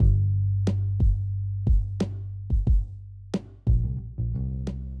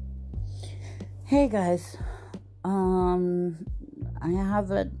Hey guys, I have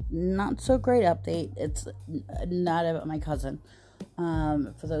a not so great update. It's not about my cousin.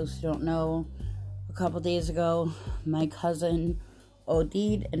 For those who don't know, a couple days ago, my cousin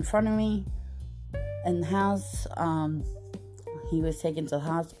OD'd in front of me in the house. He was taken to the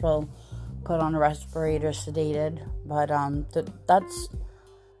hospital, put on a respirator, sedated, but that's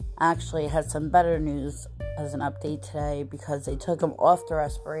actually had some better news as an update today because they took him off the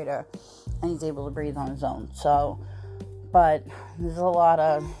respirator and he's able to breathe on his own. So, but there's a lot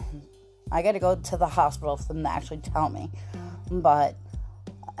of, I got to go to the hospital for them to actually tell me, and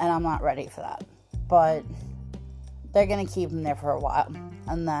I'm not ready for that, but they're going to keep him there for a while,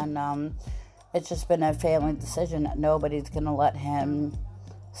 and then it's just been a family decision that nobody's going to let him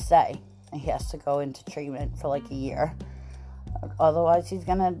stay, and he has to go into treatment for like a year. Otherwise, he's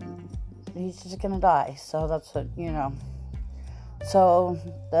just gonna die. So that's what, So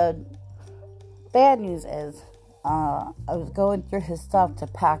the bad news is, I was going through his stuff to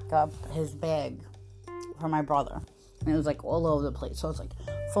pack up his bag for my brother, and it was like all over the place. So I was like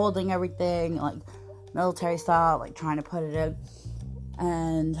folding everything, like military style, like trying to put it in,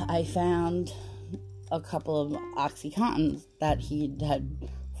 and I found a couple of OxyContins that he had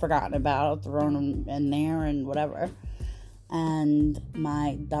forgotten about, thrown them in there and whatever. And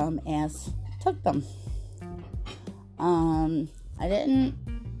my dumb ass took them. It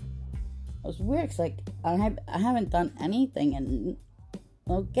was weird, cause like, I haven't done anything in,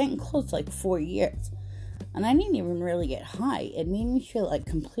 getting close to like 4 years. And I didn't even really get high. It made me feel like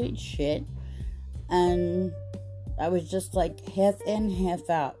complete shit. And I was just like half in, half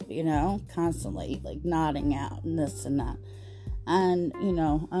out, constantly like nodding out and this and that. And,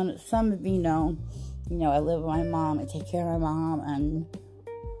 some of you know, I live with my mom, I take care of my mom, and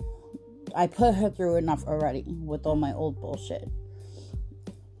I put her through enough already with all my old bullshit.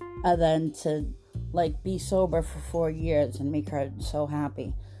 And then to, be sober for 4 years and make her so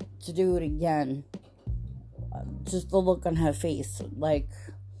happy. To do it again, just the look on her face,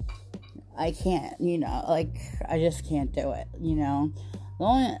 I can't, I just can't do it, The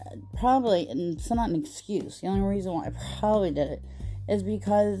only, probably, and it's not an excuse, the only reason why I probably did it is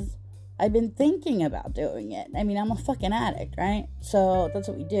because I've been thinking about doing it. I mean, I'm a fucking addict, right? So that's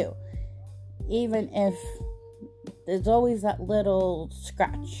what we do. Even if there's always that little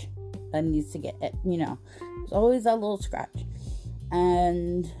scratch that needs to get it, There's always that little scratch.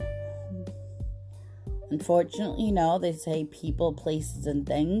 And unfortunately, they say people, places, and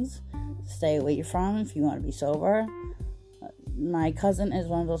things stay away from if you want to be sober. My cousin is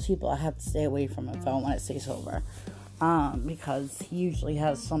one of those people I have to stay away from if I want to stay sober. Because he usually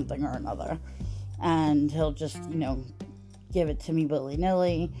has something or another, and he'll just, give it to me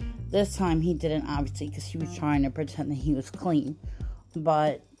willy-nilly. This time he didn't, obviously, because he was trying to pretend that he was clean,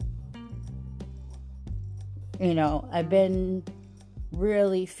 but, I've been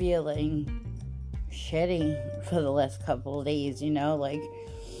really feeling shitty for the last couple of days,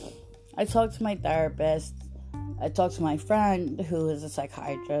 I talked to my therapist, I talked to my friend who is a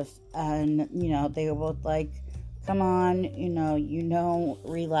psychiatrist, and, they were both like, come on,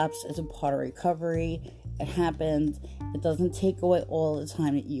 relapse is a part of recovery. It happens. It doesn't take away all the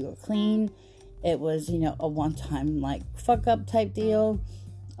time that you are clean. It was, a one-time, fuck up type deal.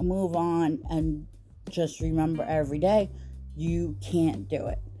 Move on and just remember every day, you can't do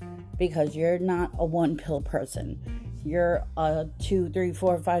it. Because you're not a 1-pill person. You're a 2, 3,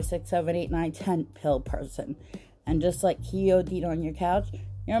 4, 5, 6, 7, 8, 9, 10 pill person. And just like he OD'd on your couch,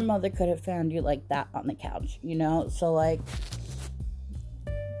 your mother could have found you like that on the couch, So,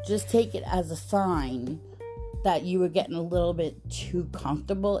 just take it as a sign that you were getting a little bit too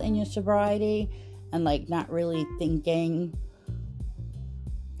comfortable in your sobriety and, not really thinking.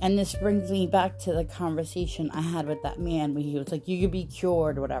 And this brings me back to the conversation I had with that man when he was like, you could be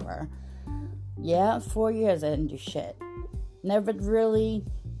cured, whatever. Yeah, 4 years I didn't do shit. Never really,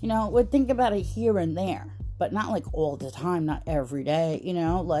 would think about it here and there. But not all the time, not every day,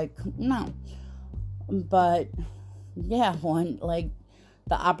 no. But, yeah, the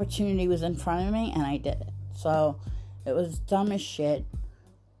opportunity was in front of me and I did it. So, it was dumb as shit.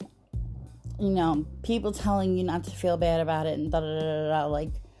 People telling you not to feel bad about it and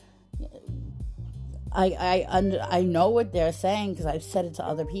da-da-da-da-da, I know what they're saying because I've said it to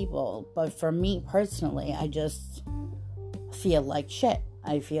other people. But for me personally, I just feel like shit.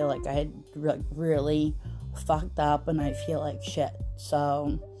 I feel like I had really fucked up and I feel like shit.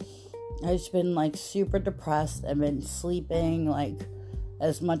 So I've just been super depressed. I've been sleeping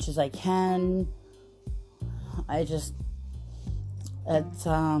as much as I can. It's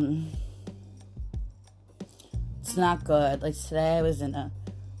not good. Today I was in a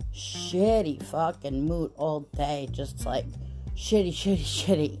shitty fucking mood all day, just like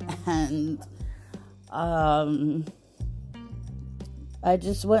shitty. And I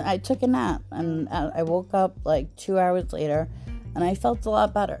took a nap, and I woke up like 2 hours later, and I felt a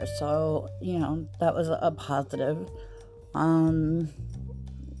lot better. So, that was a positive.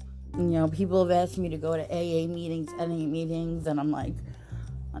 People have asked me to go to AA meetings, NA meetings, and I'm like,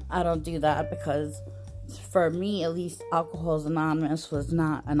 I don't do that, because for me, at least, Alcohol's Anonymous was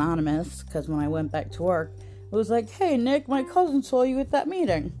not anonymous, because when I went back to work, it was like, hey, Nick, my cousin saw you at that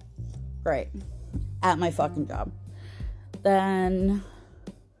meeting. Great. At my fucking job. Then,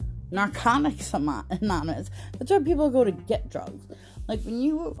 Narcotics Anonymous. That's where people go to get drugs. Like, when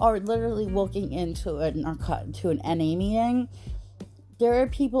you are literally walking into an NA meeting, there are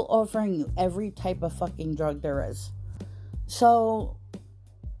people offering you every type of fucking drug there is. So,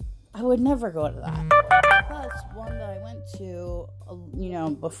 I would never go to that. Plus, one that I went to,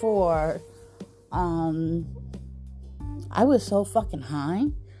 before, I was so fucking high,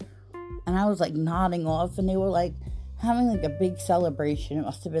 and I was, like, nodding off, and they were, like, having, like, a big celebration. It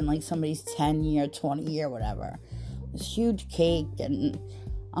must have been, like, somebody's 10-year, 20-year, whatever. This huge cake, and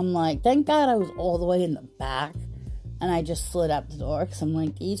I'm like, thank God I was all the way in the back, and I just slid out the door, because I'm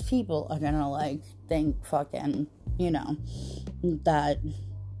like, these people are gonna, like, think fucking, that,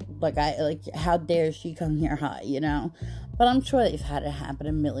 like, how dare she come here high, But I'm sure they've had it happen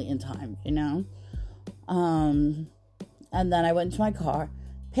a million times, And then I went to my car,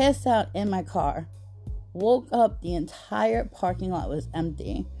 passed out in my car, woke up, the entire parking lot was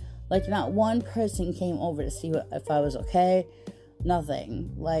empty. Like, not one person came over to see if I was okay.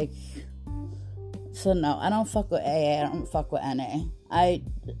 Nothing. Like, so no, I don't fuck with AA, I don't fuck with NA. I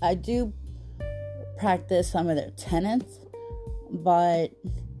do practice some of their tenets, but,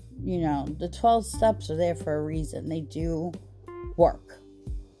 the 12 steps are there for a reason. They do work.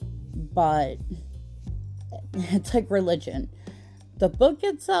 But it's like religion. The book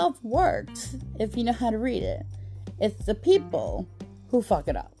itself works if you know how to read it. It's the people who fuck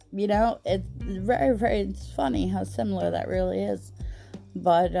it up. It's very, very, it's funny how similar that really is.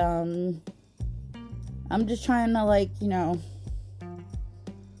 But, I'm just trying to,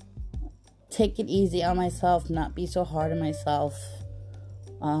 take it easy on myself, not be so hard on myself,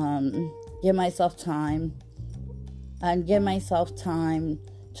 give myself time, and give myself time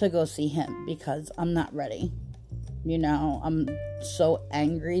to go see him, because I'm not ready. I'm so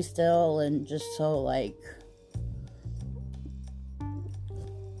angry still, and just so,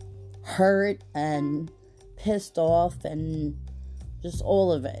 hurt and pissed off, and just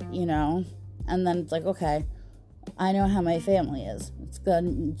all of it, And then it's like, okay, I know how my family is. It's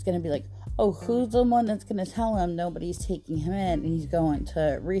gonna be like, oh, who's the one that's gonna tell him nobody's taking him in and he's going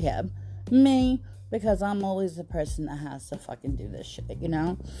to rehab? Me, because I'm always the person that has to fucking do this shit,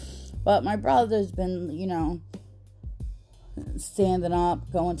 But my brother's been, standing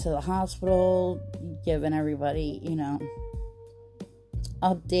up, going to the hospital, giving everybody,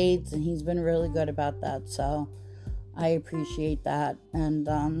 updates, and he's been really good about that, so I appreciate that.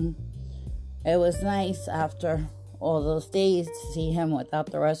 And it was nice after all those days to see him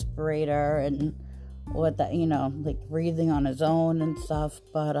without the respirator and with that, breathing on his own and stuff.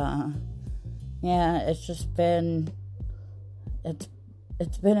 But yeah, it's just been,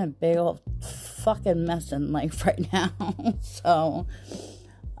 it's been a big old fucking mess in life right now. So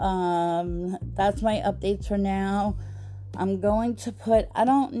that's my updates for now. I'm going to put, I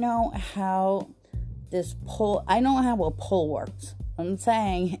don't know how this poll, I know how a poll works. What I'm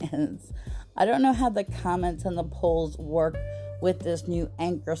saying is, I don't know how the comments and the polls work with this new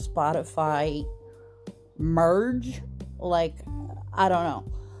Anchor Spotify merge. I don't know.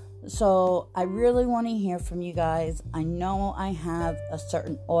 So I really want to hear from you guys. I know I have a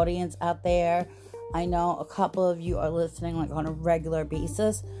certain audience out there. I know a couple of you are listening on a regular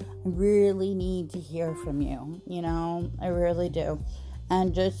basis. I really need to hear from you. I really do.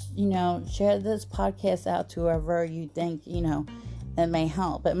 And just, share this podcast out to whoever you think, it may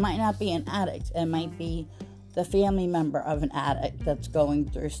help. It might not be an addict. It might be the family member of an addict that's going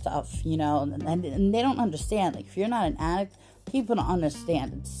through stuff, and they don't understand. If you're not an addict, people don't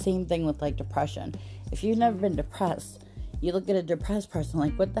understand. It's the same thing with, depression. If you've never been depressed, you look at a depressed person,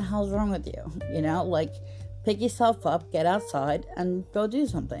 what the hell's wrong with you? Pick yourself up, get outside, and go do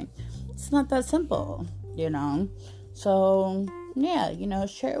something. It's not that simple, So, yeah,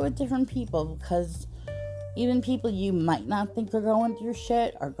 share it with different people, because even people you might not think are going through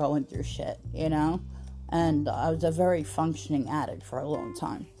shit are going through shit, And I was a very functioning addict for a long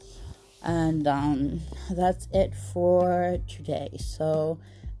time. And that's it for today. So,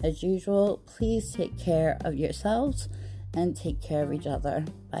 as usual, please take care of yourselves and take care of each other.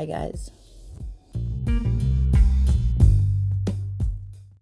 Bye, guys.